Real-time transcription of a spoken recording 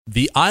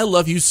The I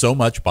Love You So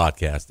Much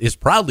podcast is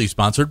proudly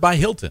sponsored by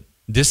Hilton.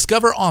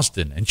 Discover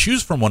Austin and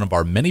choose from one of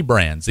our many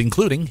brands,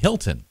 including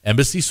Hilton,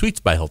 Embassy Suites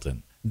by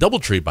Hilton,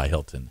 DoubleTree by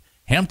Hilton,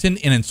 Hampton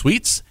Inn &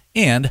 Suites,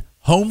 and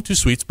Home to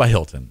Suites by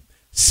Hilton.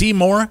 See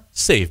more,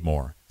 save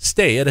more.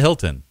 Stay at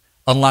Hilton.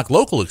 Unlock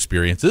local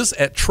experiences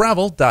at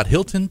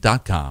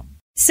travel.hilton.com.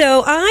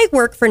 So I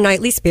work for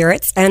Nightly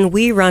Spirits, and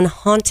we run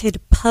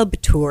haunted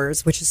pub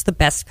tours, which is the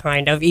best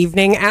kind of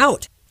evening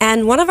out.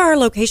 And one of our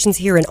locations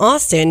here in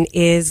Austin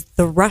is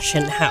the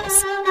Russian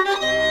House.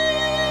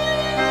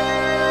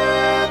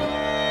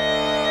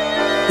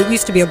 It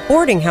used to be a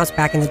boarding house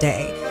back in the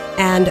day.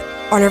 And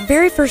on our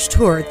very first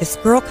tour, this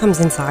girl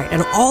comes inside,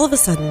 and all of a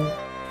sudden,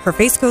 her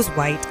face goes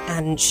white,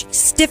 and she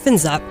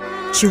stiffens up.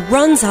 She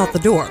runs out the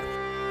door.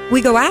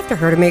 We go after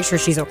her to make sure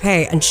she's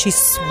okay, and she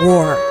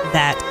swore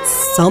that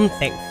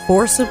something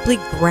forcibly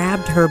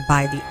grabbed her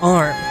by the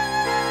arm.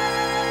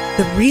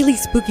 The really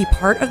spooky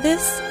part of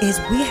this is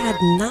we had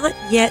not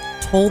yet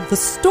told the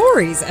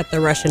stories at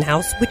the Russian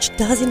House, which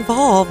does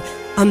involve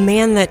a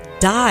man that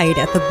died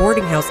at the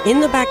boarding house in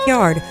the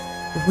backyard,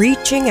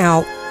 reaching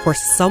out for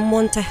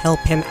someone to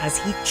help him as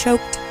he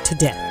choked to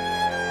death.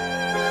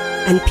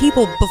 And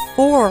people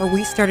before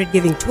we started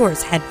giving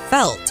tours had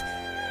felt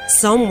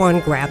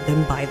someone grabbed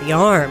them by the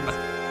arm.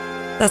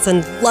 That's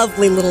a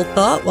lovely little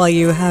thought while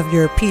you have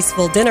your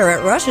peaceful dinner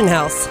at Russian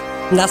House.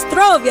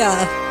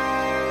 Nastrovia!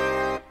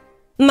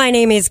 My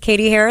name is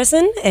Katey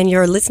Harrison, and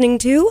you're listening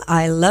to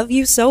I Love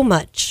You So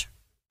Much.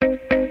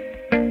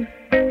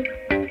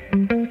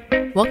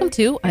 Welcome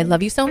to I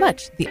Love You So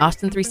Much, the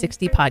Austin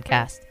 360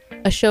 podcast,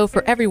 a show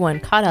for everyone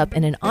caught up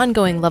in an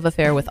ongoing love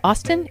affair with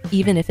Austin,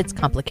 even if it's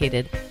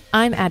complicated.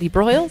 I'm Addie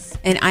Broyles.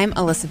 And I'm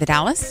Alyssa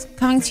Vidalis,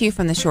 coming to you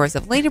from the shores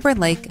of Lady Bird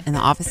Lake and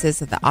the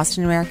offices of the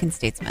Austin American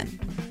Statesman.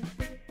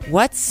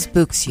 What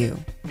spooks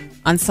you?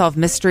 Unsolved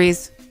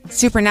mysteries?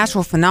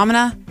 Supernatural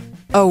phenomena?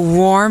 A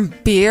warm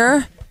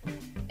beer?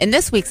 In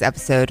this week's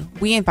episode,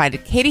 we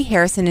invited Katey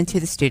Harrison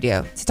into the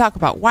studio to talk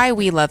about why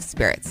we love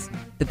spirits,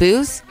 the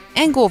booze,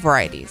 and ghoul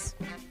varieties.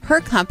 Her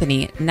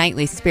company,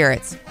 Nightly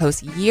Spirits,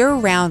 hosts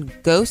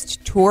year-round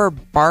ghost tour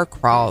bar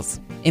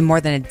crawls in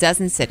more than a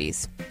dozen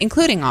cities,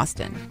 including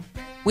Austin.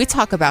 We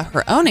talk about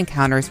her own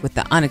encounters with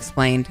the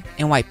unexplained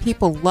and why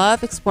people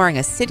love exploring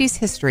a city's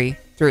history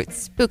through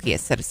its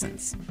spookiest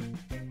citizens.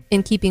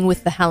 In keeping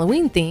with the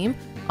Halloween theme,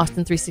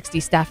 Austin 360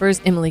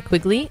 staffers Emily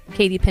Quigley,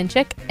 Katey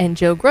Psencik, and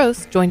Joe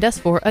Gross joined us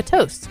for a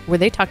toast, where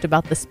they talked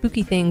about the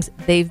spooky things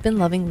they've been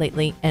loving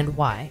lately and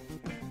why.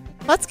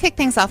 Let's kick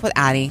things off with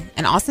Addie,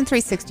 an Austin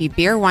 360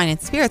 beer, wine, and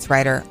spirits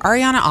writer,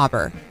 Ariana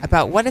Auber,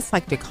 about what it's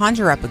like to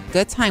conjure up a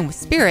good time with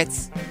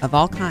spirits of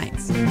all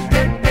kinds.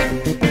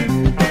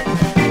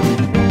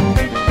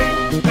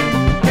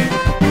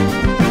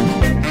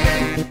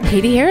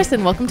 Katey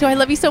Harrison, welcome to I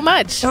Love You So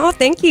Much. Oh,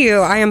 thank you.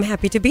 I am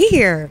happy to be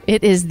here.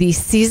 It is the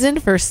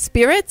season for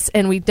spirits,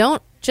 and we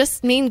don't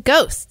just mean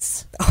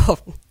ghosts. Oh,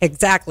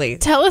 exactly.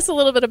 Tell us a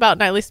little bit about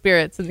Nightly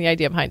Spirits and the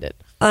idea behind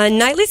it.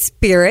 Nightly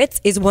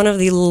Spirits is one of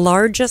the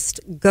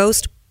largest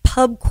ghost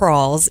pub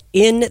crawls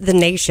in the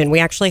nation. We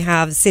actually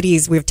have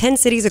cities. We have 10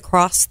 cities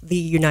across the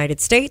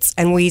United States,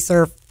 and we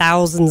serve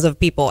thousands of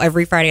people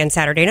every Friday and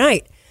Saturday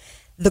night.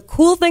 The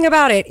cool thing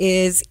about it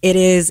is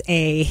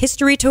a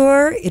history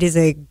tour, it is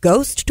a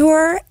ghost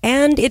tour,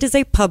 and it is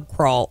a pub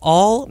crawl,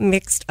 all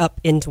mixed up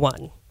into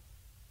one.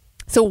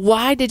 So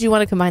why did you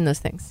want to combine those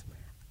things?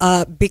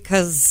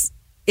 Because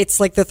it's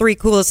like the three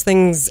coolest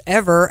things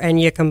ever, and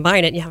you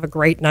combine it and you have a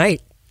great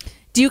night.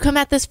 Do you come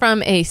at this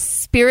from a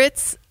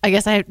spirits? I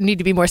guess I need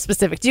to be more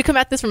specific. Do you come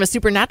at this from a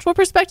supernatural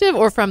perspective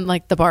or from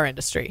like the bar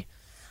industry?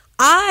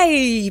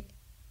 I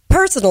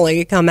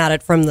personally come at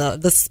it from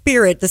the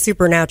spirit, the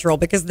supernatural,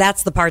 because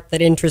that's the part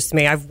that interests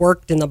me. I've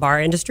worked in the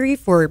bar industry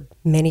for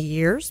many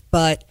years,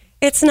 but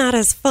it's not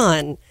as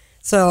fun.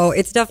 So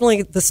it's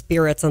definitely the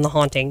spirits and the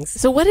hauntings.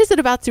 So what is it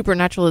about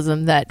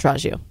supernaturalism that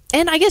draws you?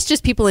 And I guess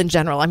just people in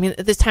general. I mean,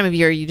 at this time of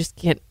year, you just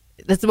can't,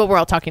 that's what we're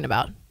all talking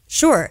about.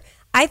 Sure.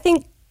 I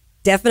think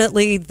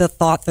definitely the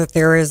thought that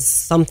there is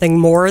something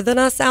more than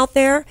us out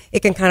there.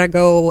 It can kind of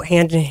go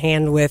hand in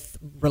hand with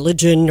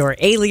religion or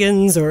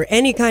aliens or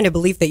any kind of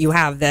belief that you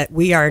have that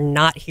we are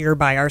not here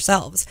by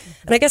ourselves.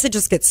 And I guess it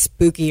just gets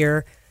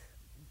spookier.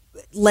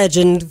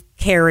 Legend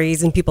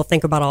carries and people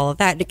think about all of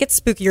that. It gets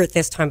spookier at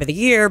this time of the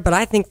year, but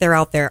I think they're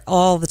out there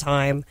all the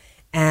time.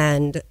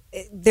 And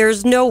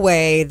there's no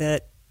way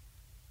that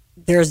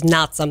there's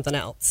not something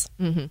else.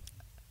 Mm-hmm.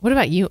 What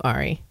about you,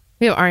 Ari?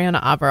 We have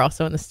Ariana Auber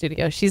also in the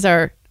studio. She's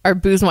our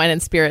booze, wine,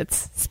 and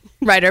spirits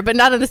writer, but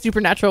not in a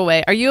supernatural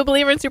way. Are you a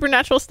believer in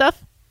supernatural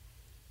stuff?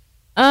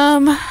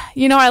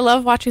 I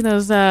love watching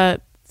those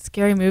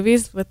scary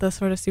movies with the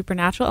sort of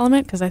supernatural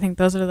element because I think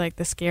those are like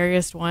the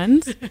scariest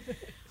ones.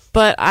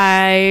 But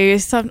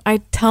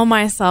I tell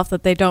myself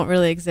that they don't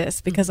really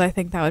exist because I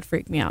think that would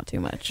freak me out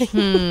too much.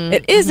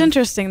 It is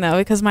interesting though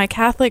because my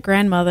Catholic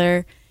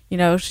grandmother,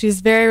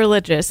 she's very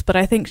religious,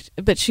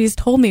 but she's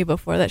told me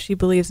before that she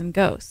believes in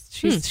ghosts.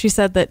 She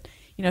said that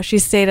she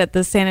stayed at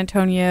the San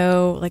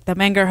Antonio, like the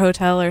Menger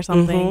Hotel or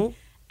something,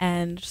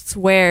 and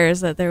swears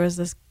that there was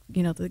this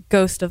the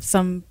ghost of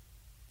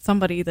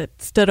somebody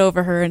that stood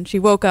over her, and she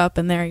woke up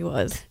and there he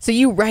was. So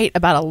you write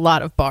about a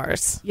lot of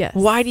bars. Yes.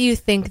 Why do you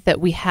think that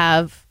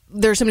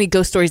there are so many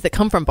ghost stories that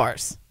come from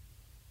bars?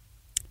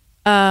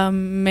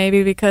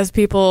 Maybe because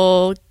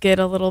people get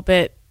a little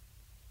bit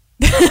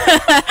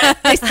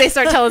they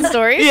start telling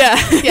stories.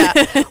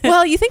 Yeah.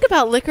 Well, you think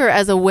about liquor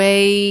as a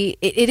way,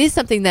 it is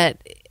something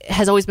that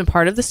has always been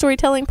part of the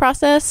storytelling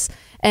process.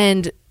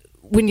 And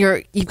when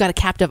you've got a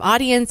captive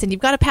audience and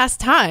you've got to pass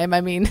time,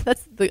 I mean,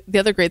 that's the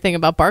other great thing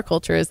about bar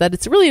culture is that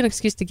it's really an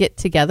excuse to get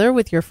together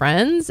with your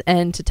friends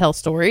and to tell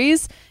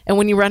stories. And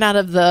when you run out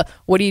of the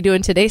what are you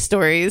doing today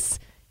stories,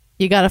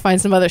 you got to find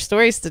some other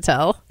stories to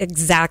tell.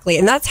 Exactly.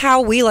 And that's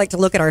how we like to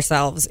look at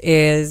ourselves,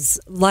 is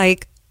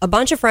like a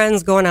bunch of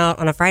friends going out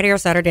on a Friday or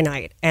Saturday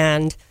night,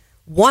 and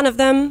one of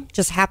them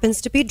just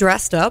happens to be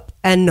dressed up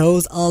and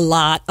knows a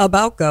lot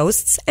about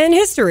ghosts and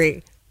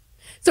history.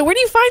 So where do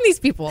you find these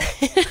people?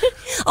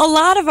 A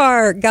lot of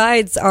our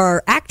guides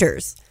are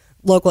actors.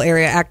 Local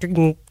area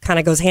acting kind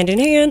of goes hand in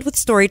hand with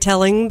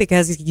storytelling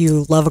because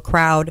you love a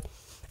crowd.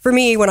 For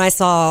me, when I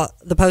saw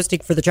the posting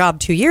for the job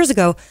 2 years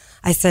ago,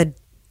 I said,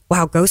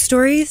 wow, ghost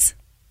stories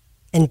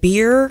and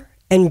beer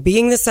and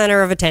being the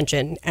center of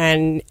attention.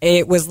 And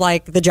it was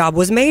like the job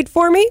was made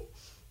for me.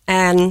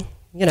 And,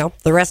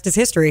 the rest is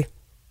history.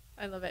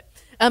 I love it.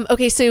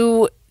 Okay,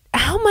 so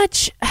how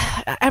much...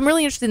 I'm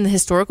really interested in the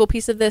historical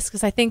piece of this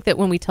because I think that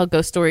when we tell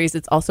ghost stories,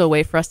 it's also a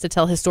way for us to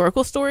tell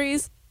historical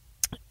stories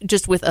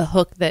just with a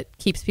hook that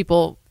keeps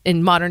people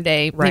in modern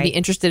day maybe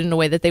interested in a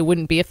way that they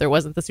wouldn't be if there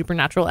wasn't the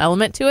supernatural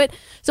element to it.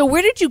 So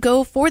where did you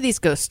go for these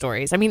ghost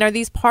stories? I mean, are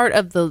these part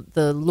of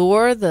the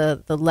lore,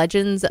 the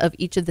legends of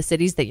each of the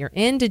cities that you're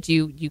in? Did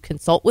you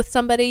consult with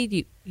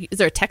somebody? Is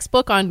there a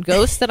textbook on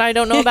ghosts that I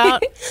don't know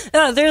about?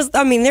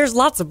 There's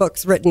lots of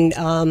books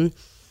written,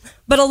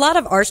 but a lot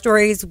of our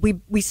stories,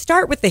 we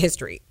start with the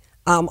history.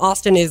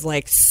 Austin is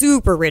like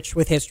super rich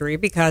with history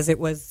because it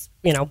was,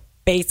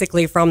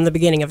 basically from the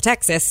beginning of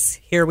Texas.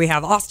 Here we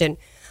have Austin.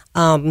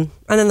 And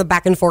then the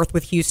back and forth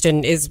with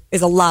Houston is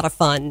a lot of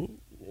fun,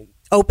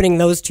 opening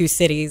those two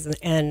cities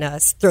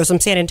and throw some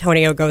San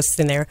Antonio ghosts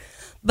in there.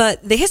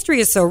 But the history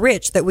is so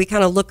rich that we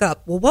kind of look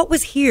up, well, what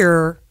was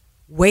here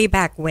way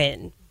back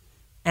when?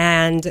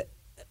 And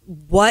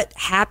what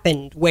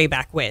happened way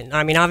back when?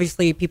 I mean,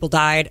 obviously people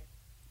died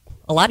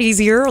a lot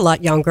easier, a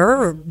lot younger,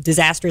 or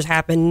disasters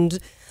happened,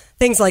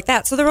 things like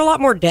that. So there are a lot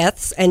more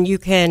deaths, and you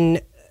can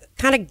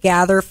kind of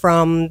gather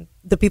from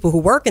the people who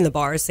work in the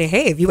bars, say,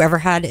 hey, have you ever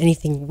had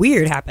anything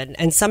weird happen?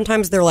 And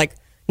sometimes they're like,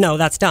 no,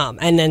 that's dumb.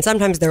 And then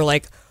sometimes they're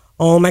like,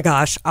 oh my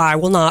gosh, I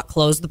will not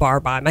close the bar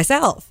by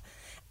myself.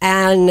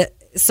 And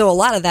so a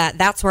lot of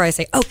that's where I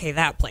say, okay,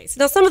 that place.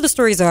 Now, some of the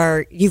stories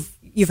are,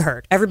 you've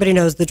heard. Everybody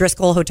knows the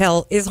Driscoll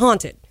Hotel is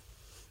haunted.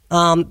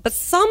 But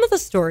some of the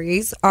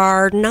stories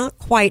are not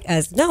quite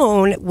as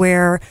known,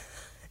 where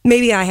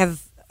maybe I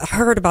have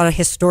heard about a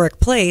historic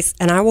place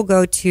and I will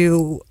go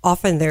to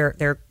often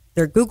their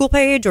Google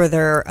page or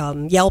their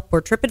Yelp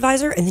or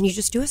TripAdvisor, and then you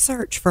just do a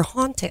search for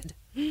haunted.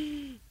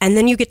 And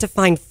then you get to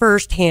find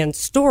firsthand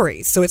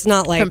stories. So it's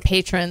not like... From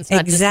patrons. Not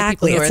exactly. Just the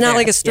people who it's are not there.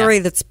 like a story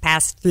that's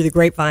passed through the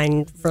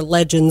grapevine for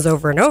legends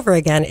over and over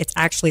again. It's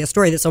actually a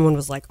story that someone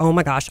was like, oh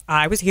my gosh,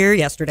 I was here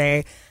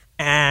yesterday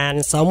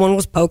and someone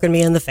was poking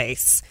me in the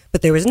face,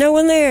 but there was no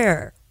one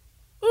there.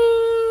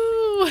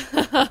 Ooh.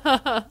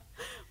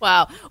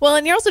 Wow. Well,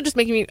 and you're also just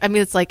making me... I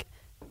mean, it's like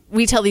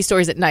we tell these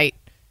stories at night.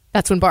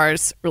 That's when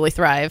bars really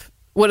thrive.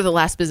 One of the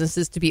last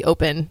businesses to be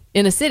open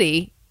in a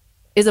city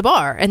is a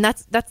bar. And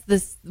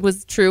this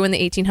was true in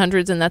the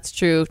 1800s, and that's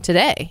true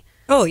today.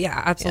 Oh,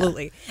 yeah,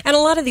 absolutely. Yeah. And a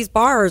lot of these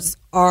bars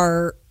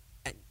are,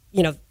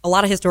 a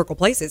lot of historical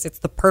places. It's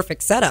the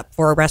perfect setup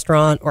for a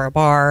restaurant or a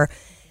bar,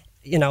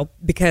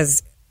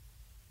 because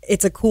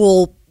it's a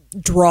cool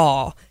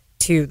draw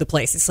to the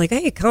place. It's like,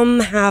 hey, come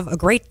have a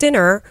great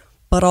dinner,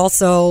 but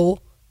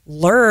also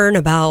learn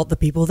about the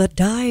people that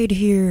died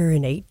here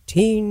in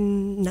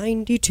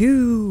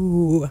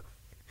 1892.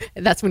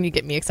 That's when you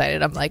get me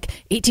excited. I'm like,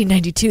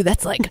 1892,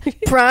 that's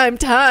like prime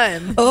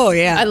time. Oh,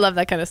 yeah. I love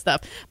that kind of stuff.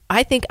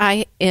 I think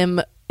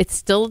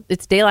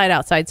it's daylight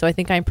outside, so I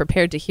think I'm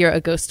prepared to hear a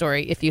ghost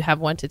story if you have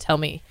one to tell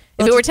me.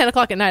 If it were 10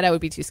 o'clock at night, I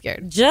would be too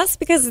scared. Just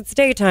because it's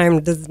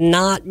daytime does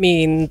not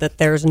mean that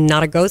there's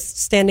not a ghost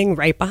standing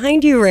right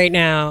behind you right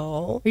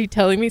now. Are you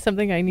telling me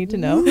something I need to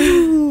know?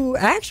 Ooh,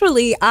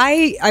 actually,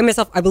 I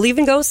myself, I believe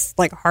in ghosts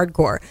like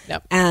hardcore.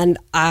 Yep. And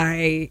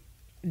I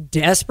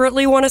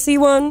desperately want to see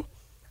one.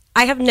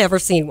 I have never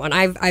seen one.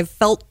 I've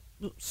felt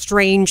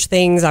strange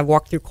things. I've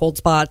walked through cold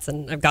spots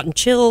and I've gotten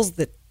chills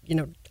that,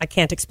 I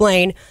can't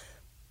explain.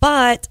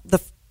 But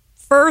the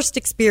first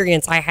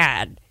experience I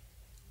had,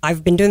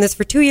 I've been doing this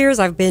for 2 years.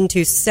 I've been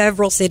to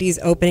several cities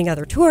opening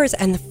other tours.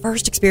 And the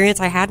first experience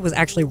I had was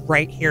actually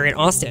right here in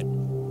Austin.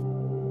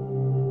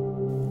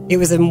 It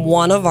was in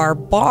one of our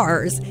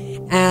bars,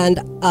 and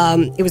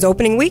it was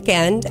opening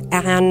weekend,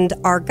 and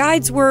our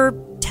guides were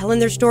telling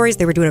their stories.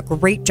 They were doing a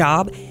great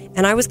job.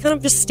 And I was kind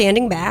of just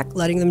standing back,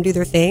 letting them do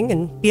their thing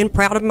and being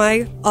proud of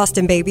my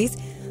Austin babies,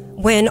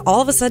 when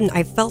all of a sudden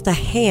I felt a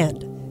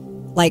hand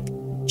like,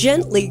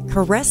 gently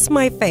caress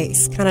my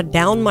face, kind of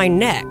down my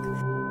neck.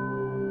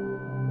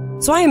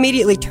 So I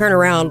immediately turn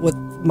around with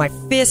my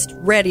fist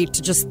ready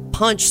to just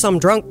punch some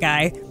drunk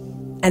guy,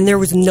 and there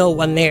was no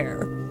one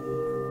there.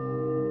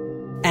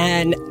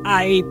 And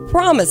I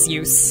promise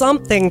you,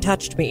 something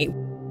touched me.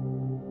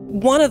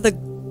 One of the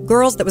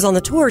girls that was on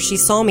the tour, she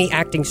saw me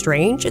acting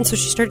strange, and so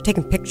she started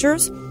taking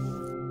pictures.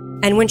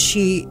 And when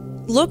she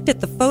looked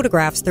at the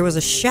photographs, there was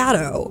a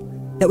shadow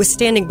that was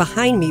standing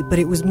behind me, but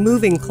it was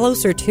moving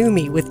closer to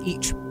me with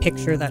each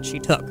picture that she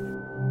took.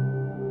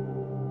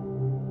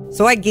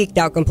 So I geeked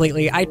out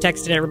completely. I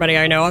texted everybody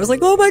I know. I was like,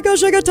 oh my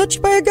gosh, I got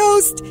touched by a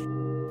ghost.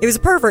 It was a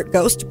pervert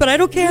ghost, but I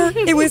don't care.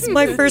 It was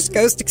my first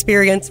ghost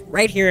experience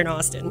right here in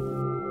Austin.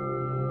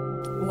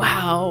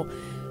 Wow.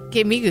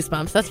 Gave me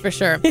goosebumps, that's for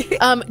sure. Do you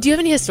have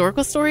any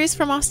historical stories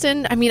from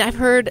Austin? I mean, I've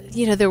heard,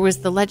 there was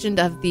the legend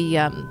of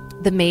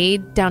the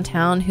maid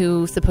downtown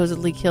who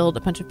supposedly killed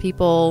a bunch of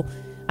people.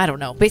 I don't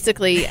know.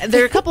 Basically,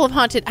 there are a couple of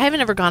haunted... I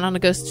haven't ever gone on a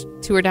ghost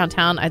tour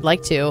downtown. I'd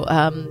like to.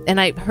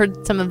 And I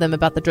heard some of them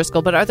about the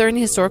Driscoll. But are there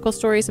any historical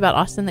stories about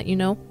Austin that you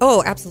know?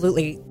 Oh,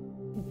 absolutely.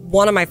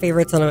 One of my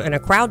favorites and a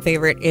crowd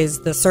favorite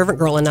is the Servant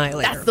Girl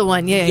Annihilator. That's the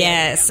one, yeah.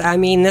 Yes. I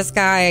mean, this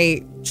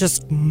guy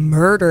just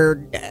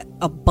murdered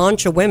a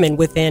bunch of women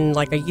within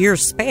like a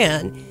year's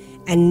span.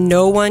 And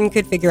no one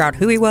could figure out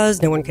who he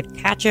was. No one could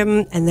catch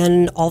him. And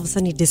then all of a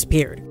sudden he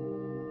disappeared.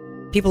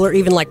 People are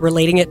even like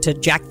relating it to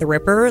Jack the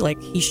Ripper.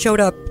 Like he showed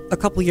up a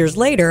couple years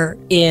later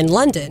in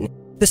London.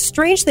 The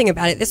strange thing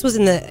about it, this was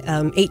in the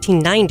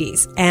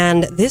 1890s,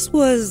 and this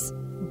was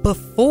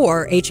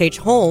before H.H.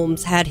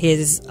 Holmes had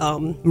his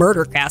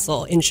murder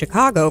castle in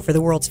Chicago for the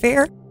World's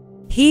Fair.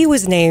 He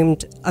was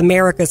named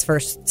America's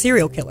first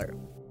serial killer.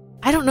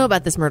 I don't know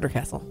about this murder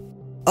castle.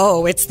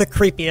 Oh, it's the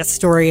creepiest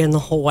story in the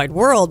whole wide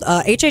world.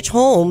 H.H.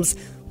 Holmes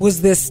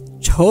was this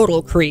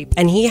total creep,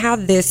 and he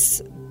had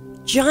this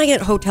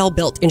giant hotel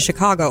built in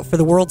Chicago for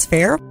the World's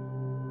Fair.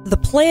 The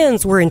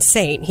plans were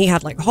insane. He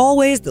had like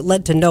hallways that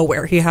led to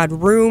nowhere. He had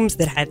rooms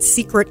that had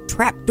secret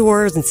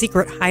trapdoors and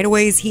secret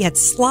hideaways. He had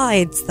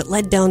slides that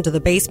led down to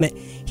the basement.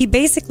 He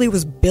basically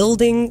was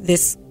building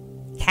this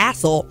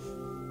castle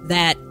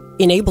that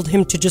enabled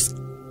him to just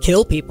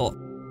kill people.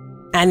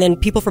 And then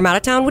people from out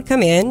of town would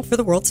come in for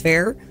the World's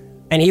Fair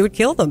and he would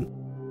kill them.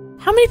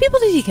 How many people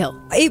did he kill?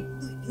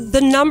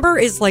 The number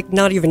is like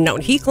not even known.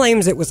 He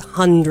claims it was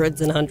hundreds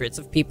and hundreds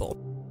of people.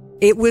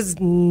 It was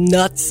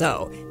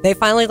nutso. They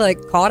finally like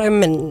caught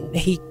him and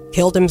he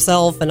killed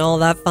himself and all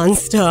that fun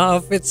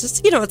stuff. It's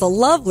just, it's a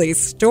lovely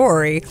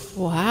story.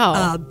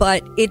 Wow.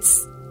 But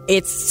it's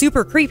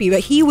super creepy.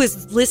 But he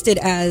was listed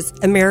as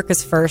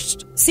America's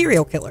first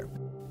serial killer.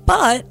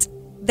 But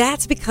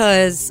that's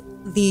because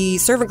the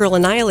Servant Girl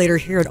Annihilator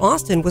here in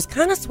Austin was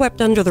kind of swept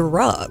under the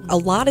rug. A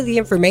lot of the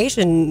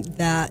information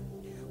that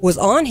was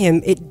on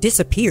him, it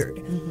disappeared.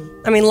 Mm-hmm.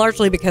 I mean,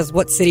 largely because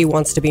what city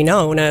wants to be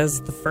known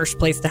as the first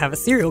place to have a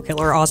serial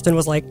killer? Austin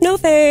was like, no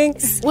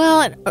thanks.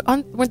 Well,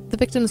 the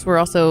victims were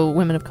also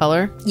women of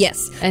color.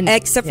 Yes,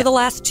 except for the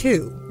last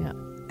two. Yeah.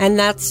 And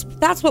that's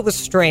what was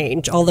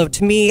strange. Although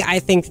to me, I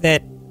think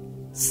that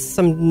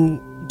some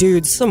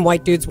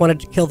white dudes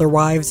wanted to kill their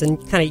wives and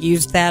kind of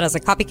used that as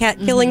a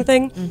copycat killing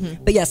thing.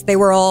 Mm-hmm. But yes, they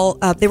were all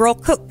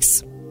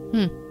cooks.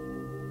 Yeah.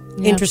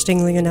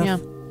 Interestingly enough. Yeah.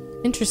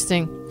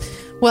 Interesting.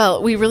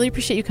 Well, we really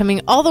appreciate you coming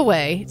all the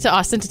way to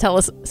Austin to tell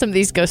us some of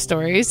these ghost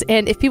stories.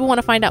 And if people want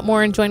to find out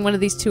more and join one of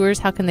these tours,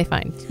 how can they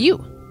find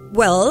you?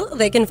 Well,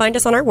 they can find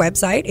us on our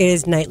website. It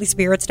is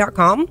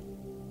nightlyspirits.com.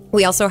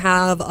 We also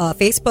have a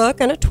Facebook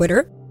and a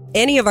Twitter.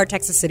 Any of our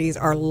Texas cities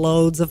are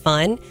loads of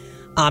fun.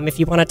 If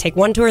you want to take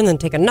one tour and then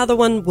take another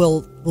one,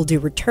 we'll do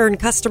return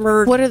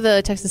customer. What are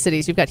the Texas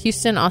cities? You've got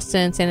Houston,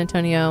 Austin, San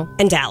Antonio.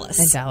 And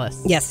Dallas.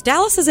 Yes,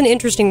 Dallas is an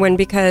interesting one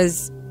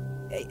because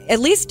at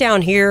least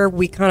down here,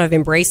 we kind of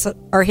embrace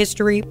our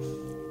history.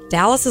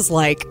 Dallas is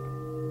like,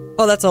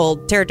 oh, that's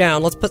old. Tear it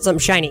down. Let's put something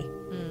shiny.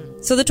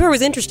 So the tour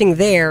was interesting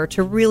there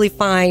to really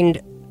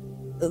find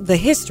the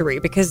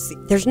history because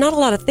there's not a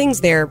lot of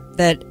things there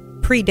that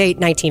predate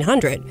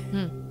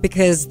 1900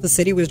 because the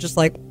city was just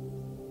like,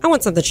 I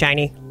want something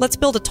shiny. Let's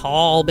build a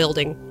tall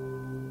building.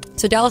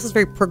 So Dallas is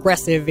very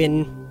progressive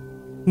in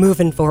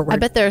moving forward. I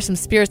bet there are some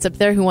spirits up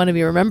there who want to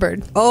be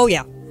remembered. Oh,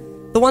 yeah.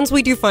 The ones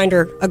we do find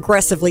are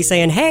aggressively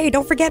saying, hey,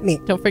 don't forget me.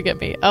 Don't forget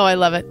me. Oh, I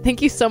love it.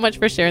 Thank you so much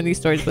for sharing these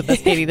stories with us,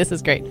 Katey. This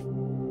is great.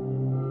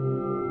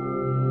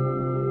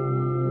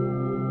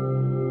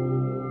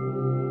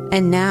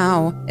 And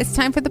now it's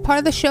time for the part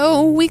of the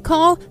show we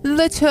call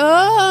the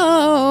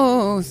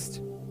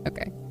toast.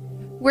 Okay.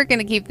 We're going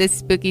to keep this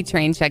spooky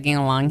train chugging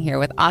along here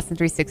with Austin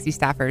 360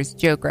 staffers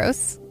Joe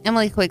Gross,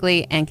 Emily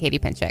Quigley, and Katey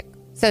Psencik.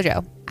 So,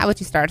 Joe, how would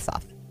you start us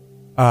off?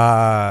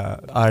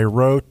 I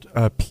wrote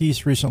a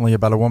piece recently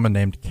about a woman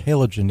named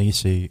Kayla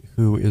Genesi,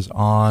 who is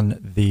on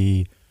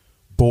the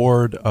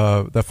board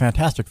of the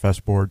Fantastic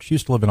Fest board. She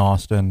used to live in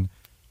Austin.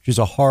 She's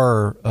a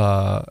horror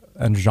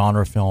and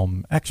genre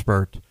film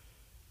expert,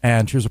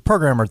 and she was a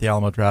programmer at the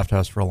Alamo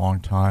Drafthouse for a long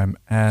time.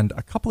 And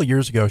a couple of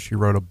years ago, she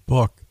wrote a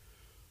book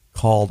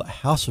called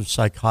House of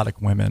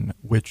Psychotic Women,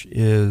 which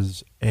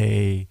is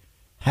a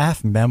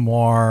half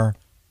memoir,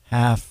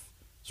 half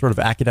sort of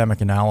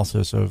academic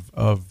analysis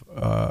of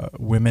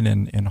women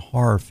in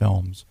horror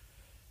films.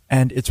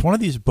 And it's one of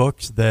these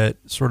books that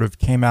sort of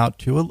came out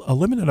to a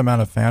limited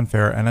amount of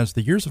fanfare. And as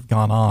the years have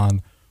gone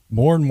on,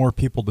 more and more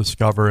people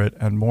discover it,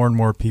 and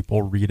more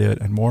people read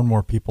it, and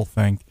more people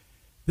think,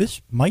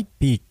 this might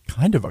be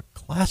kind of a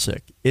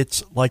classic.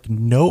 It's like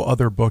no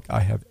other book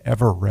I have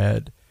ever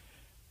read.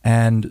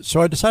 And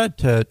so I decided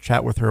to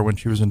chat with her when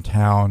she was in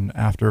town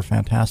after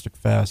Fantastic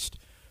Fest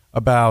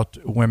about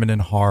women in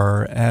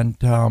horror. And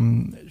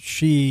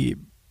she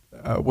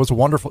was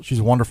she's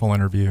a wonderful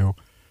interview.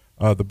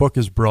 The book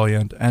is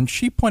brilliant. And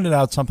she pointed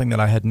out something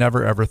that I had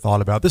never, ever thought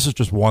about. This is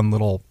just one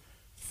little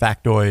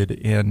factoid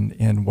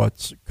in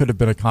what could have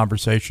been a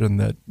conversation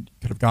that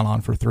could have gone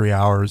on for 3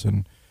 hours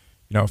and,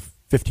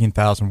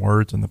 15,000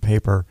 words in the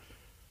paper.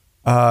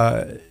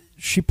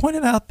 She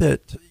pointed out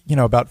that,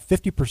 about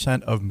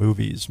 50% of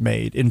movies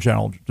made in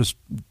general, just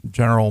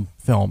general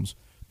films,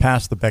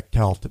 pass the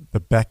Bechdel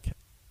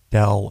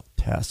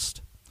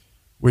test,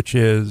 which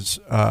is,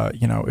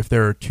 if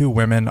there are two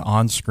women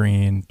on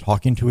screen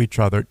talking to each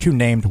other, two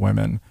named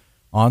women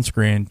on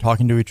screen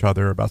talking to each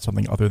other about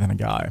something other than a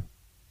guy.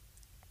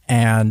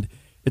 And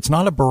it's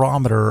not a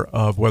barometer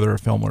of whether a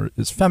film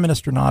is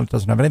feminist or not. It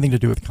doesn't have anything to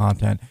do with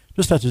content. It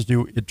just has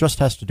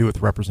to do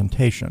with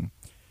representation.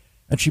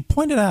 And she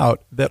pointed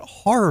out that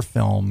horror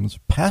films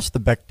pass the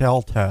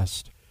Bechdel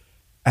test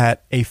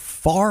at a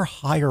far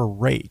higher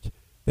rate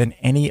than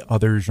any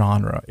other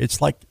genre.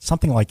 It's like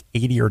something like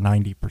 80 or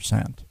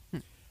 90%.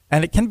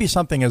 And it can be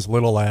something as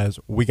little as,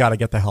 we got to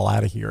get the hell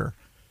out of here,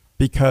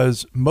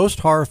 because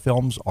most horror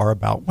films are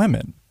about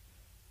women.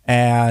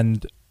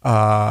 And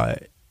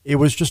it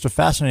was just a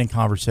fascinating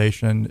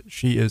conversation.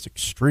 She is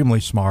extremely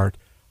smart.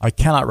 I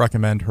cannot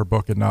recommend her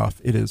book enough.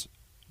 It is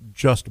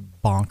just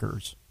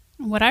bonkers.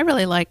 What I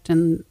really liked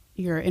in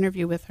your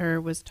interview with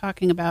her was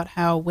talking about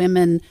how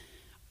women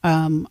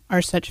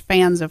are such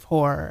fans of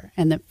horror,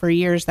 and that for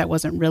years that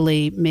wasn't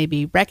really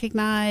maybe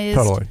recognized.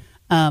 Totally.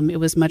 It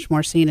was much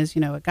more seen as,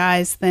 a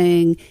guy's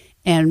thing.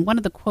 And one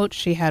of the quotes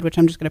she had, which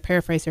I'm just going to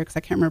paraphrase here because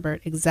I can't remember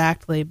it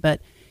exactly, but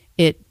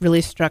it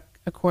really struck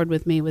a chord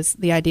with me, was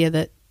the idea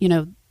that,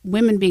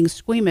 women being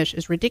squeamish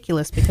is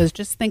ridiculous, because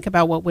just think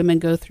about what women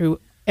go through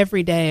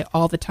every day,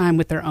 all the time,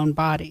 with their own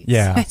bodies.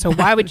 Yeah. So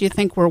why would you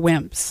think we're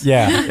wimps?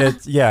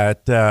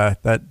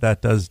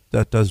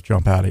 That does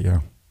jump out at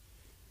you.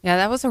 Yeah,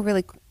 that was a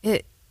really.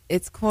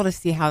 It's cool to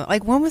see how.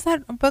 Like, when was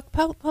that book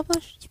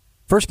published?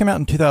 First came out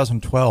in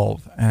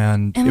 2012,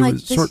 and it like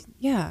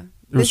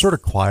was sort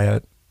of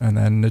quiet, and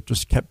then it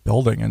just kept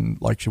building, and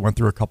she went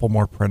through a couple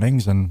more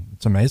printings, and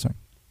it's amazing.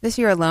 This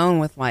year alone,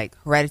 with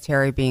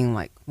Hereditary being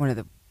one of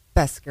the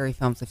best scary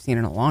films I've seen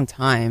in a long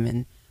time,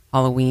 and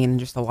Halloween, and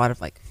just a lot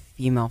of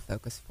female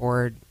focus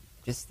forward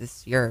just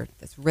this year.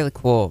 That's really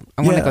cool.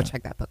 I want to go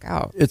check that book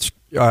out. It's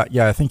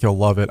I think you'll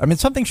love it. I mean,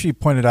 something she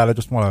pointed out, I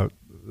just want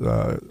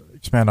to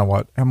expand on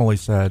what Emily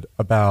said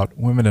about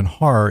women in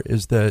horror,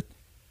 is that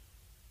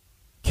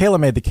Kayla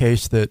made the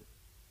case that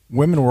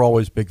women were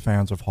always big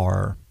fans of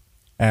horror,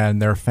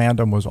 and their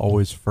fandom was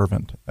always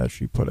fervent, as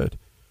she put it.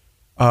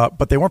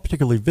 But they weren't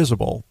particularly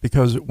visible,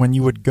 because when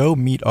you would go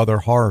meet other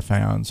horror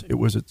fans, it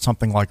was at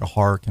something like a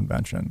horror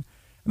convention.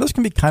 And those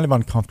can be kind of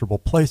uncomfortable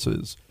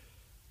places.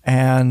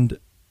 And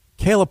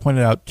Kayla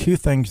pointed out two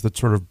things that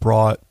sort of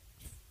brought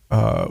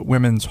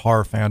women's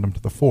horror fandom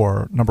to the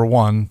fore. Number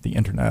one, the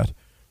internet,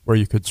 where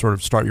you could sort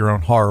of start your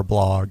own horror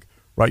blog,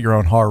 write your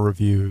own horror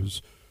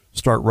reviews,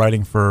 start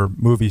writing for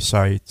movie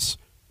sites,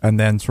 and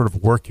then sort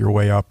of work your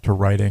way up to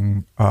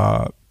writing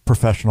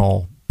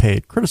professional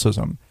paid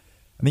criticism.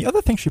 And the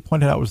other thing she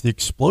pointed out was the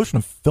explosion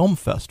of film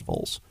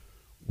festivals,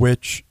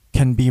 which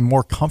can be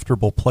more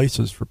comfortable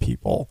places for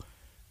people.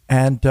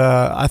 And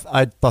I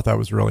thought that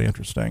was really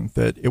interesting,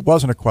 that it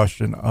wasn't a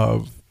question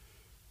of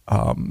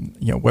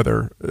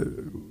whether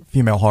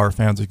female horror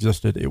fans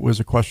existed. It was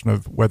a question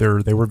of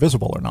whether they were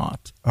visible or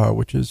not,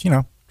 which is,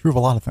 true of a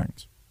lot of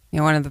things.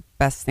 One of the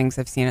best things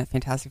I've seen at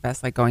Fantastic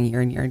Fest, going year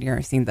and year and year,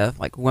 I've seen the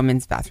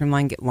women's bathroom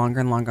line get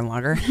longer and longer and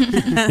longer.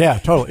 Yeah,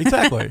 totally,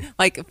 exactly.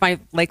 My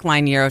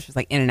line year was just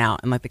in and out,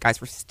 and the guys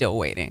were still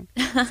waiting.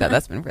 So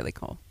that's been really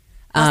cool.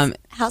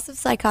 House of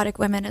Psychotic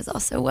Women is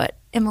also what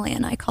Emily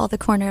and I call the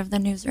corner of the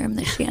newsroom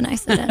that she and I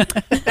sit in.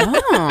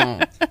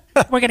 Oh,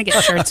 We're gonna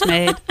get shirts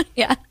made.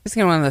 Yeah, just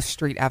get one of those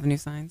Street Avenue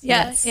signs.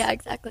 Yeah,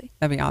 exactly.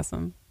 That'd be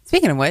awesome.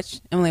 Speaking of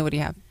which, Emily, what do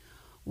you have?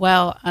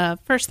 Well,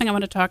 first thing I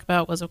want to talk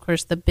about was, of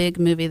course, the big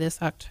movie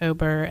this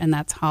October, and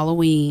that's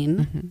Halloween.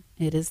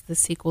 Mm-hmm. It is the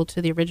sequel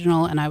to the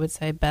original, and I would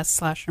say best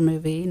slasher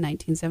movie,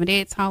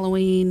 1978's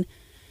Halloween.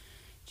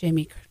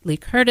 Jamie Lee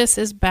Curtis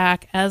is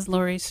back as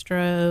Laurie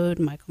Strode.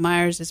 Michael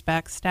Myers is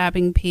back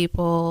stabbing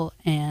people,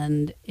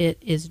 and it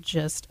is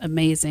just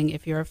amazing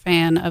if you're a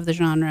fan of the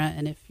genre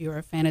and if you're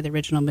a fan of the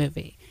original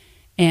movie.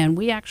 And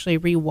we actually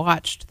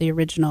rewatched the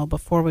original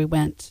before we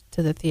went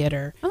to the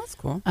theater. Oh, that's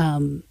cool.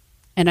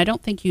 And I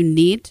don't think you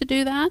need to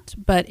do that,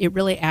 but it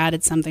really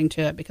added something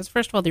to it because,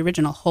 first of all, the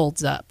original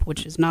holds up,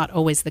 which is not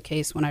always the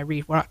case when I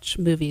rewatch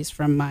movies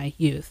from my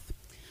youth.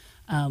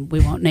 We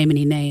won't name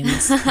any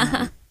names.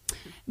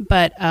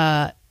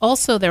 But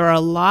also there are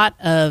a lot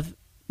of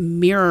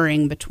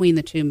mirroring between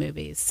the two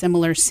movies,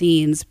 similar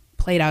scenes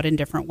played out in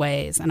different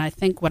ways. And I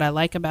think what I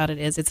like about it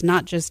is it's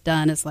not just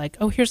done as like,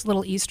 oh, here's a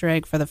little Easter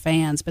egg for the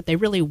fans, but they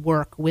really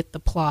work with the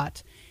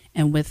plot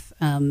and with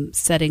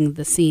setting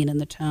the scene and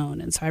the tone.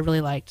 And so I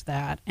really liked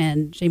that.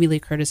 And Jamie Lee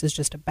Curtis is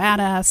just a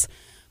badass,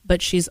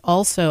 but she's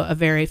also a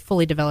very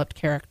fully developed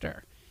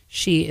character.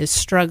 She is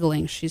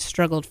struggling. She's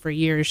struggled for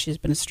years. She's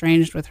been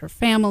estranged with her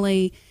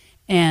family.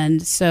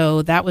 And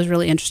so that was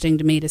really interesting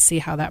to me to see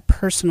how that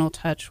personal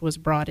touch was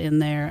brought in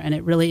there. And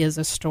it really is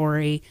a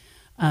story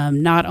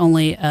not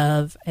only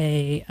of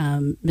a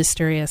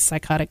mysterious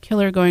psychotic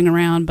killer going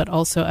around, but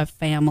also a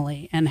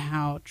family and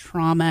how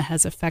trauma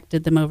has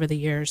affected them over the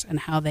years and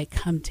how they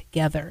come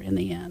together in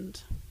the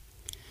end.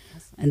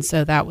 And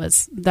so that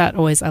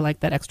always, I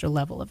like that extra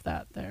level of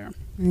that there.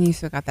 And you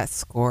still got that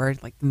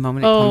scored, like the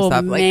moment it comes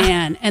up. Oh,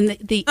 man. And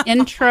the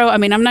intro, I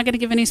mean, I'm not going to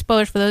give any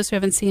spoilers for those who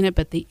haven't seen it,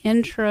 but the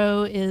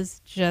intro is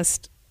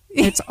just,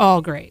 it's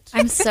all great.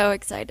 I'm so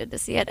excited to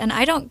see it. And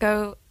I don't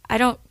go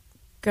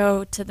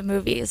to the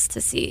movies to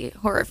see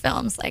horror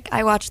films. Like,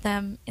 I watch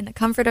them in the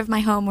comfort of my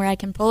home where I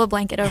can pull a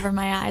blanket over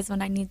my eyes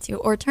when I need to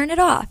or turn it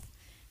off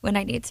when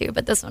I need to.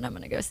 But this one I'm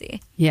going to go see.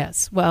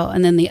 Yes. Well,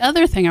 and then the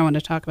other thing I want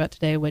to talk about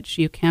today, which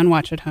you can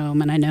watch at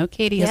home, and I know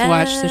Katey has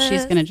watched, so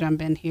she's going to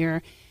jump in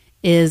here,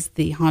 is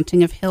The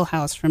Haunting of Hill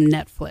House from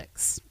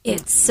Netflix.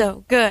 It's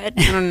so good.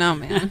 I don't know,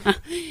 man.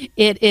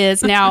 It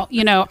is. Now,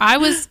 I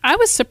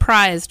was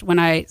surprised when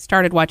I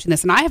started watching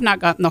this, and I have not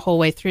gotten the whole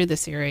way through the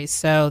series,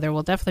 so there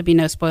will definitely be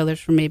no spoilers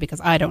for me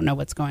because I don't know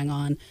what's going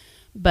on.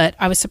 But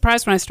I was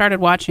surprised when I started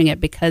watching it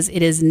because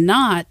it is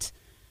not,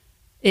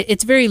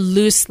 it's very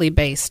loosely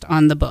based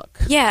on the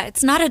book. Yeah,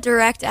 it's not a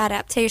direct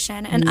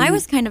adaptation. And I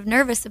was kind of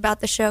nervous about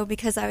the show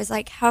because I was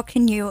like, how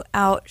can you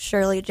out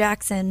Shirley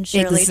Jackson?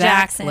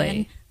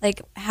 Exactly.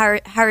 Like, how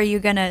are you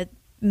going to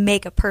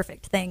make a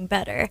perfect thing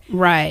better?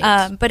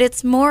 Right. But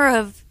it's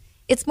more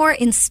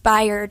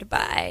inspired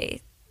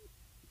by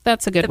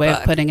That's a good way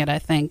of putting it, I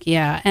think.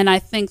 Yeah. And I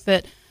think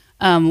that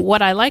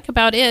what I like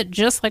about it,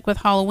 just like with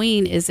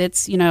Halloween, is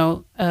it's,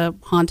 a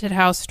haunted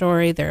house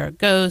story. There are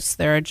ghosts,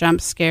 there are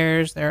jump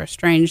scares, there are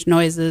strange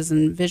noises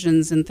and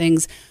visions and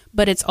things.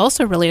 But it's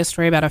also really a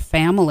story about a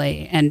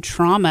family and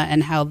trauma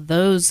and how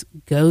those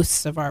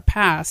ghosts of our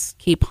past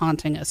keep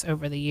haunting us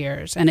over the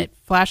years. And it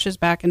flashes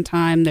back in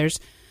time. There's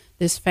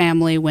this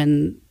family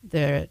when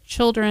the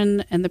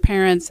children and the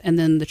parents and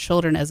then the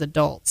children as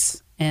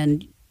adults.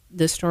 And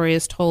the story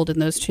is told in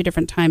those two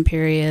different time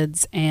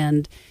periods.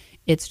 And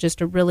it's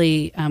just a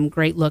really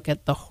great look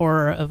at the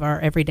horror of our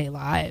everyday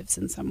lives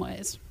in some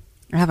ways.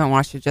 I haven't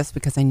watched it just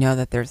because I know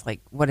that there's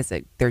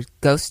there's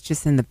ghosts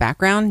just in the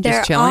background, just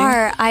there chilling.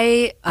 Are.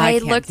 I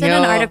looked at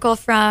an article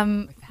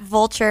from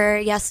Vulture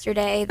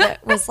yesterday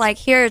that was like,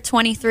 here are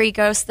 23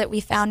 ghosts that we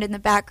found in the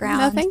background.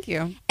 No, thank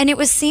you. And it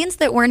was scenes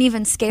that weren't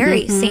even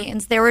scary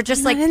scenes. They were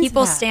just like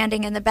people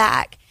standing in the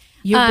back.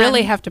 You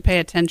really have to pay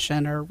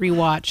attention or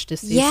rewatch to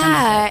see some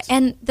of it.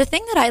 And the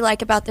thing that I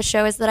like about the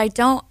show is that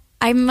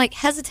I'm like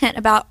hesitant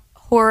about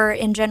horror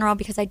in general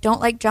because I don't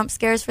like jump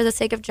scares for the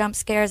sake of jump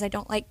scares. I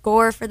don't like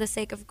gore for the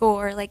sake of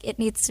gore. Like, it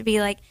needs to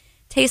be like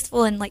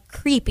tasteful and like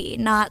creepy,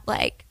 not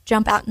like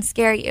jump out and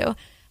scare you.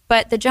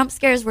 But the jump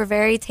scares were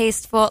very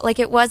tasteful. Like,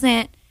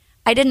 I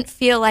didn't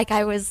feel like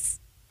I was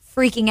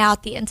freaking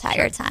out the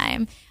entire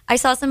time. I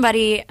saw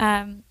somebody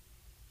on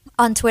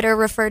Twitter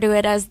refer to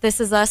it as "This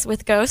Is Us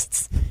with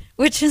ghosts,"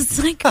 which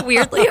is like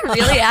weirdly a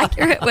really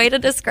accurate way to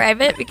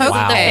describe it because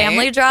of the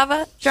family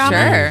drama.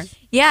 Sure.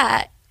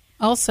 Yeah.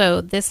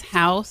 Also, this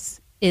house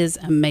is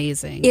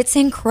amazing. It's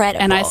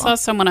incredible. And I saw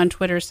someone on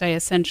Twitter say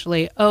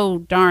essentially, oh,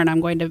 darn,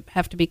 I'm going to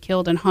have to be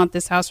killed and haunt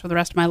this house for the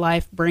rest of my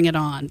life. Bring it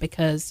on,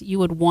 because you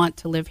would want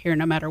to live here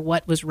no matter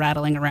what was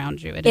rattling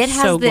around you. It is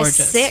so gorgeous. It has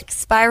this sick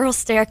spiral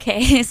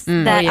staircase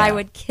that I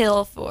would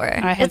kill for.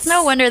 It's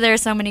no wonder there are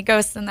so many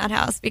ghosts in that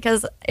house,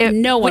 because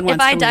if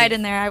I died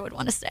in there, I would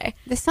want to stay.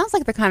 This sounds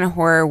like the kind of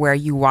horror where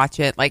you watch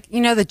it, like,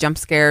 the jump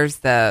scares,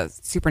 the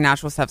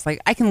supernatural stuff. It's like,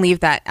 I can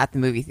leave that at the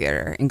movie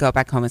theater and go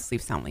back home and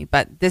sleep soundly.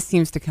 But this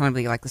seems to kind of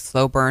be like a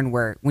slow burn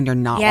where when you're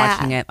not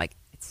watching it, like,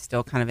 it's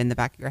still kind of in the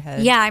back of your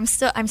head. Yeah, I'm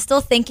still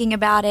thinking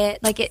about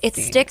it. Like, it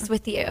sticks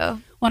with you.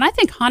 Well, and I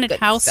think haunted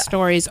house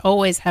stories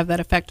always have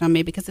that effect on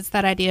me, because it's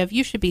that idea of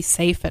you should be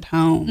safe at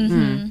home.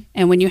 Mm-hmm.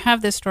 And when you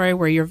have this story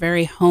where your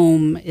very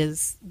home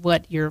is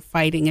what you're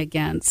fighting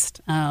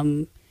against,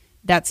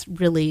 that's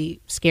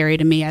really scary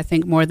to me, I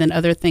think, more than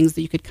other things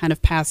that you could kind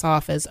of pass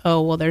off as, oh,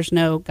 well, there's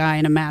no guy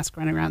in a mask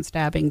running around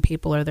stabbing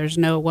people, or there's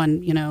no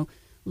one,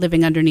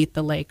 living underneath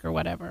the lake or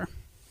whatever.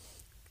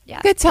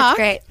 Yeah, Good talk.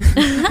 It's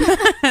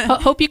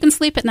great. Hope you can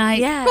sleep at night.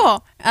 Yeah.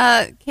 Cool.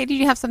 Katie, do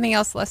you have something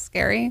else less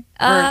scary?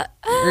 Or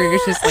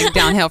it's just like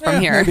downhill from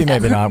here?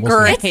 Maybe not.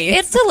 We'll see. Great.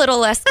 It's a little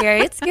less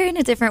scary. It's scary in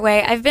a different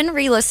way. I've been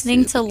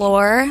re-listening to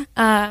Lore,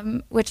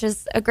 which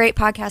is a great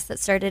podcast that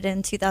started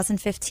in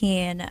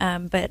 2015.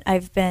 But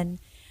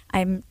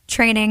I'm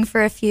training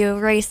for a few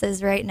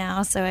races right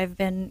now, so I've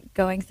been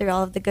going through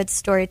all of the good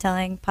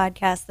storytelling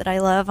podcasts that I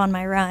love on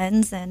my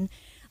runs. And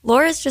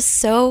Lore is just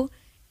so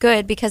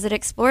good because it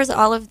explores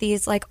all of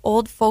these like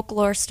old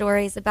folklore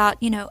stories about,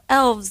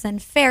 elves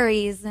and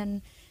fairies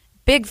and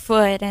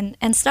Bigfoot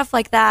and stuff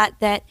like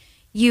that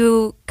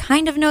you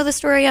kind of know the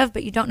story of,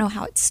 but you don't know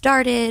how it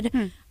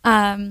started.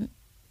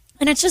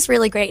 And it's just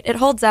really great. It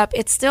holds up.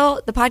 The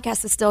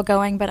podcast is still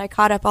going, but I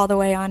caught up all the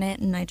way on it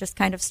and I just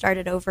kind of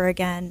started over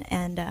again.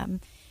 And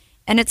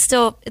it's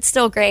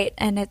still great.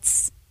 And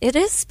it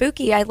is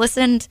spooky. I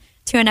listened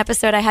to an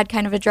episode. I had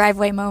kind of a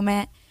driveway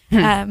moment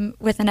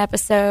with an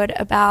episode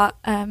about,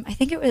 I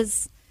think it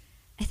was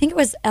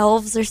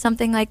elves or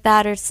something like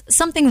that, or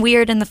something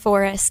weird in the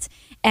forest.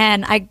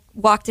 And I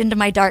walked into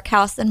my dark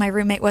house and my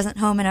roommate wasn't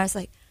home, and I was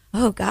like,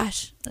 oh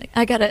gosh, like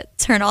I gotta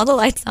turn all the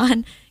lights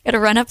on, gotta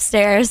run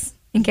upstairs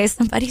in case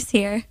somebody's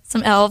here.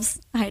 Some elves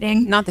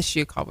hiding. Not the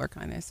shoe cobbler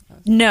kind, I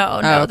suppose. No,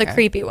 okay. the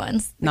creepy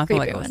ones. Not the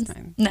creepy Legolas ones.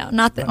 kind. No,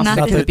 not the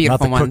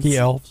beautiful not the cookie ones.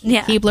 elves.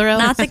 Yeah, Keebler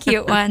elves? not the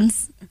cute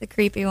ones. The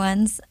creepy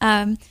ones.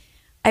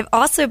 I've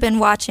also been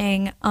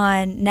watching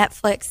on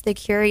Netflix The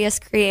Curious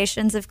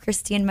Creations of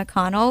Christine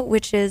McConnell,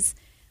 which is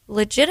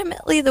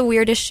legitimately the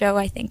weirdest show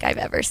I think I've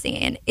ever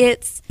seen.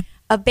 It's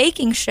a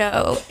baking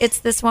show. It's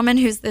this woman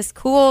who's this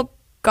cool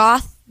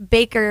goth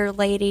baker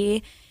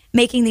lady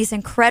making these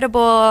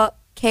incredible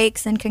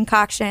cakes and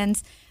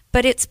concoctions,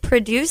 but it's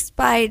produced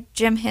by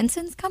Jim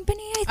Henson's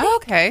company, I think. Oh,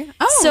 okay.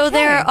 Oh, so okay.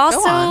 they're Go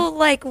also on.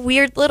 like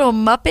weird little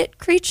Muppet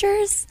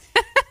creatures.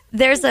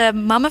 There's a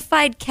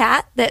mummified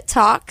cat that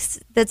talks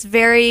that's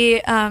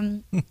very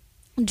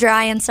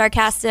dry and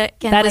sarcastic.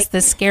 And That is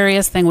the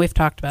scariest thing we've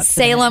talked about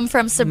today. Salem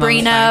from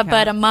Sabrina, Mummified cat.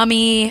 but a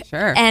mummy.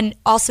 Sure. And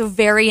also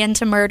very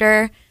into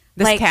murder.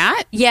 This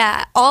cat?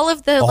 Yeah. All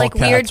of the All like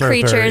cats weird are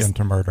very creatures.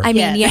 into murder. I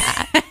mean,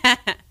 yeah.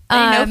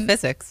 I know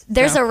physics.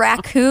 There's so. a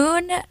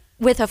raccoon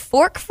with a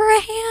fork for a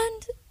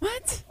hand.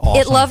 What?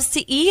 It loves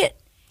to eat.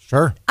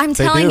 Sure. I'm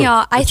they telling do.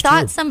 y'all, I It's thought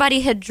true.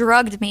 somebody had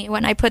drugged me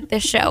when I put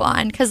this show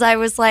on because I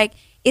was like,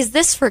 is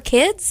this for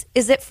kids?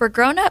 Is it for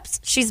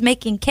grown-ups? She's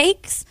making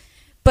cakes.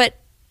 But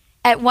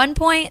at one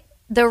point,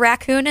 the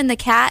raccoon and the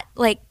cat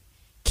like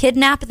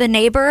kidnap the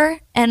neighbor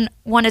and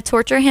want to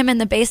torture him in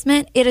the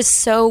basement. It is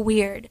so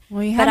weird.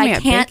 Well, you but had me I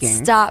at can't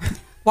baking. stop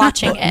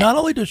watching Well, it. Not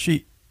only does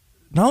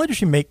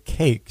she make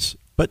cakes,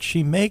 but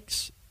she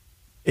makes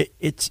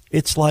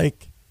it's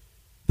like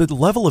the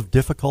level of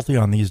difficulty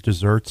on these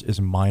desserts is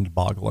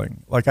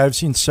mind-boggling. Like I've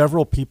seen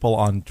several people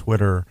on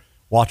Twitter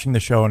watching the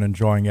show and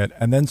enjoying it,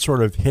 and then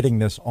sort of hitting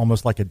this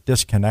almost like a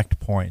disconnect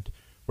point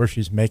where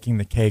she's making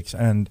the cakes.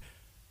 And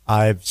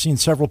I've seen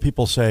several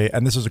people say,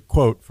 and this is a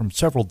quote from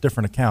several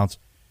different accounts,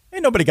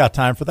 ain't nobody got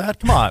time for that.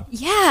 Come on.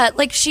 Yeah,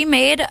 like she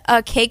made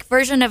a cake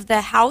version of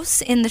the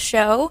house in the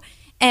show.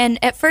 And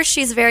at first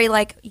she's very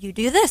like, you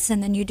do this,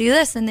 and then you do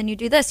this, and then you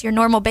do this, your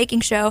normal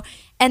baking show.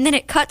 And then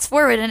it cuts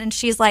forward, and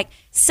she's like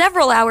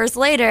several hours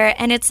later,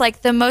 and it's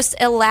like the most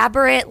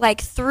elaborate,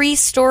 like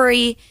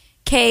 3-story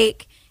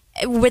cake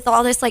with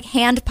all this like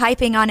hand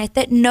piping on it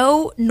that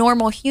no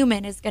normal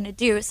human is going to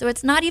do. So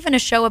it's not even a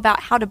show about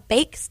how to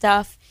bake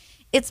stuff.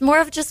 It's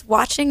more of just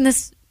watching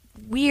this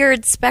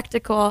weird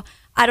spectacle.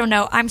 I don't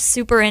know. I'm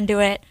super into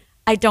it.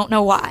 I don't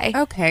know why.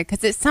 Okay,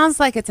 because it sounds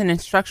like it's an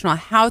instructional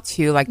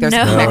how-to, like there's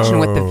No. a connection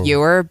with the No.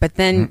 viewer, but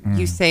then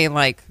you say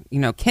like,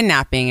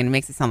 kidnapping, and it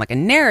makes it sound like a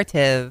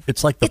narrative.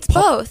 It's like the It's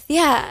both.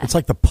 Yeah. It's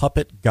like the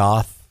puppet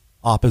goth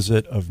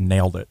opposite of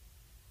Nailed It.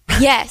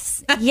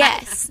 Yes.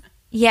 Yes.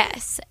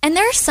 Yes. And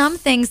there are some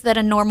things that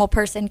a normal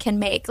person can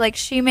make. Like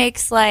she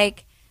makes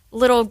like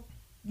a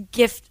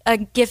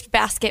gift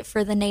basket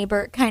for the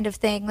neighbor kind of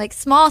thing, like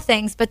small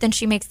things, but then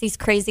she makes these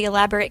crazy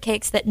elaborate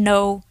cakes that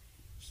no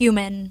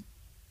human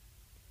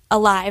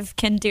alive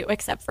can do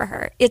except for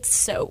her. It's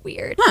so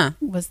weird. Huh.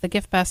 Was the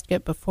gift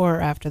basket before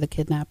or after the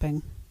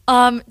kidnapping?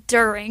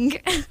 During.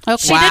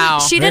 Okay. Wow.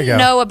 She There you didn't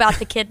go. know about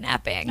the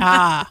kidnapping.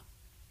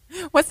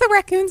 What's the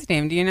raccoon's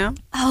name? Do you know?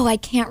 Oh, I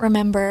can't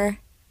remember.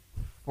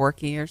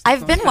 Forky or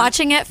something? I've been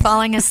watching it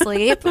falling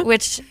asleep,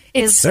 which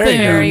is There you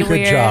very go. Good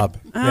weird. job.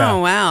 Oh, Yeah.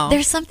 wow.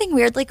 There's something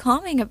weirdly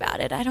calming about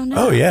it. I don't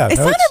know. Oh yeah. It No,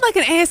 sounded it's- like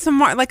an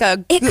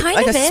ASMR, It kind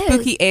like of a is.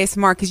 spooky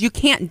ASMR, because you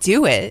can't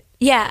do it.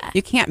 Yeah.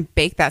 You can't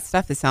bake that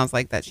stuff. It sounds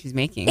like that she's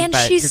making, And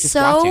but she's you're just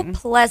so watching.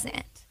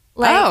 pleasant.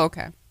 Like, Oh,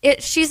 okay.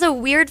 She's a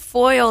weird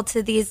foil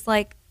to these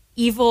like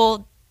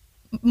evil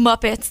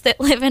Muppets that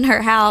live in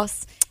her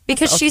house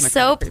because That's she's ultimate so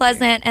kind of creepy.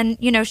 pleasant,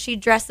 and she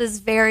dresses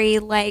very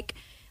like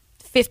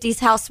 50s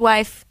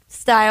housewife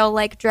style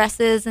like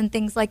dresses and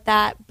things like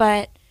that,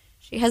 but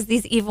she has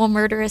these evil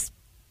murderous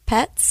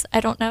pets. I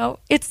don't know.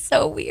 It's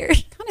so weird.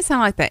 Kind of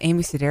sound like that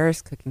Amy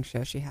Sedaris cooking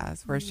show she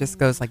has, where it just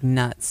goes like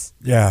nuts.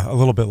 Yeah, a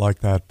little bit like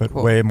that, but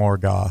Cool. way more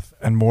goth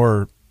and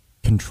more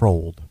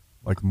controlled,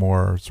 like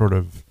more sort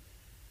of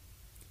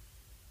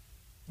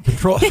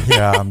control.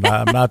 Yeah, I'm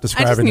not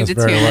describing need this to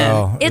very tune in.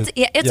 well.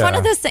 It's one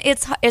of those.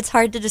 It's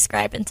hard to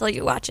describe until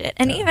you watch it,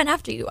 and even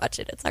after you watch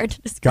it, it's hard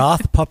to describe.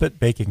 Goth puppet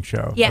baking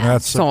show. Yeah. I mean,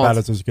 that's Sold. about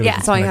as good Yeah. as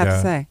That's all you it's have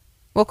gonna to get. say.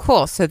 Well,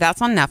 cool. So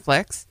that's on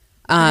Netflix.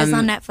 It is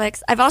on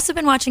Netflix. I've also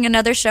been watching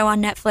another show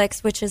on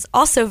Netflix, which is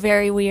also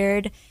very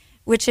weird,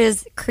 which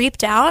is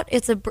Creeped Out.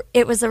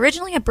 It was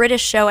originally a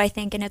British show, I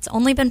think, and it's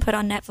only been put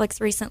on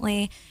Netflix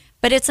recently.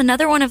 But it's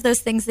another one of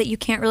those things that you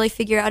can't really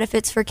figure out if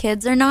it's for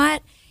kids or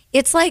not.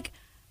 It's like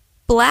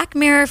Black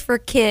Mirror for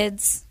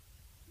kids,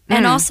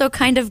 and also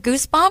kind of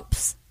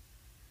Goosebumps.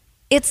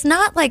 It's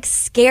not like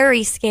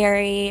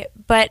scary,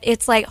 but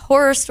it's like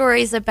horror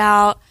stories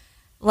about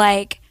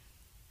like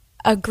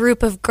a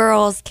group of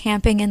girls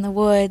camping in the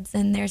woods,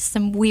 and there's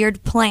some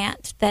weird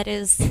plant that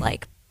is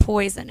like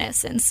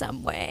poisonous in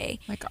some way.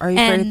 Like, Are You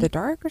Afraid of the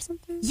Dark or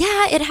something?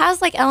 Yeah, it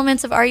has like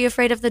elements of Are You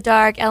Afraid of the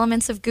Dark,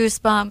 elements of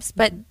Goosebumps,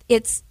 but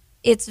it's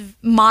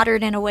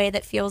modern in a way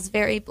that feels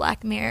very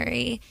Black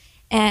Mirror-y.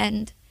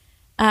 And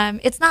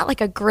it's not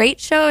like a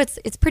great show.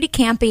 It's pretty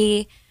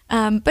campy,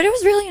 but it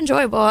was really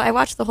enjoyable. I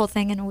watched the whole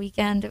thing in a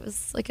weekend. It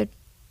was like a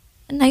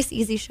nice,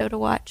 easy show to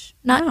watch.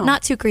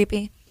 Not too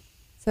creepy.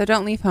 So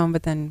don't leave home,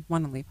 but then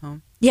want to leave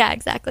home. Yeah,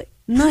 exactly.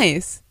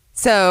 Nice.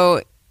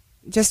 So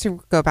just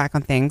to go back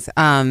on things,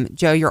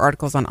 Joe, your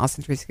article's on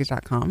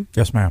austin360.com.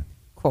 Yes, ma'am.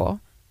 Cool.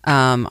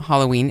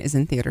 Halloween is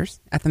in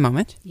theaters at the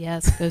moment.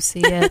 Yes, go see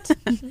it.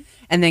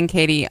 And then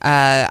Katey,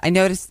 I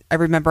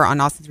remember on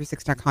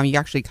austin360.com, you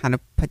actually kind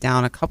of put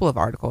down a couple of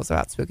articles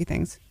about spooky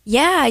things.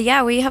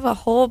 Yeah, we have a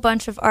whole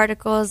bunch of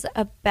articles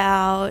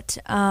about.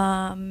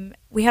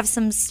 We have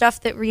some stuff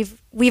that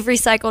we've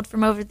recycled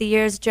from over the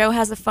years. Joe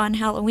has a fun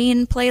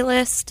Halloween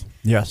playlist.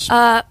 Yes.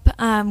 Up.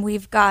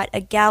 We've got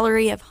a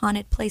gallery of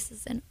haunted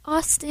places in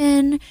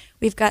Austin.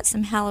 We've got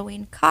some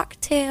Halloween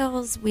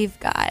cocktails. We've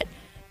got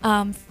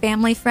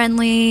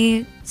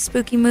family-friendly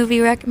spooky movie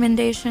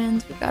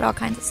recommendations. We've got all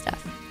kinds of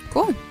stuff.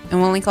 Cool. And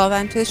we'll link all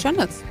that into the show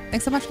notes.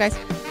 Thanks so much, guys.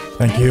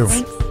 Thank you.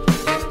 Thanks.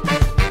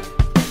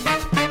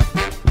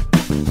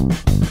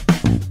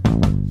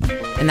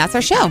 And that's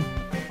our show.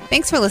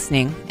 Thanks for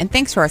listening, and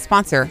thanks to our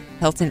sponsor,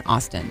 Hilton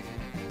Austin.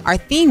 Our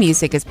theme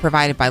music is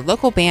provided by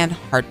local band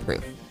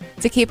Hardproof.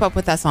 To keep up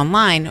with us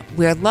online,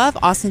 we're Love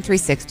Austin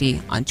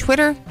 360 on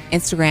Twitter,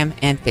 Instagram,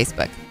 and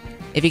Facebook.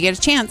 If you get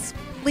a chance,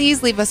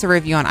 please leave us a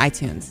review on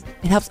iTunes.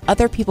 It helps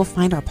other people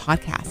find our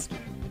podcast.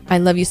 I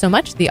Love You So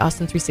Much, the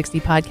Austin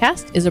 360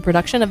 podcast, is a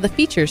production of the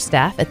features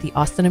staff at the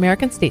Austin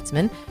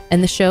American-Statesman,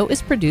 and the show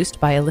is produced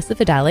by Alyssa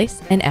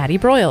Vidales and Addie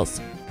Broyles.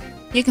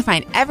 You can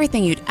find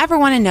everything you'd ever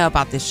want to know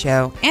about this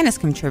show and its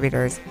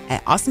contributors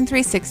at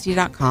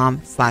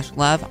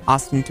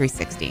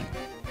austin360.com/loveaustin360.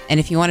 And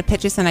if you want to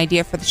pitch us an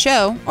idea for the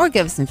show or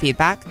give us some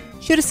feedback,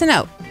 shoot us a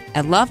note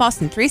at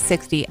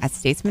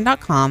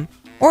loveaustin360@statesman.com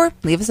or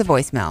leave us a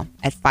voicemail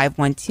at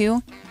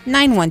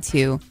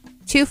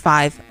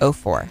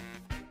 512-912-2504.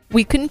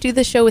 We couldn't do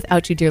this show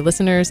without you, dear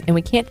listeners, and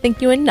we can't thank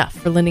you enough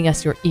for lending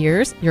us your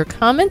ears, your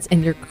comments,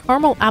 and your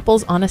caramel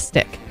apples on a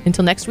stick.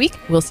 Until next week,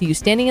 we'll see you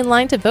standing in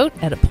line to vote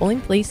at a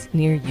polling place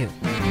near you.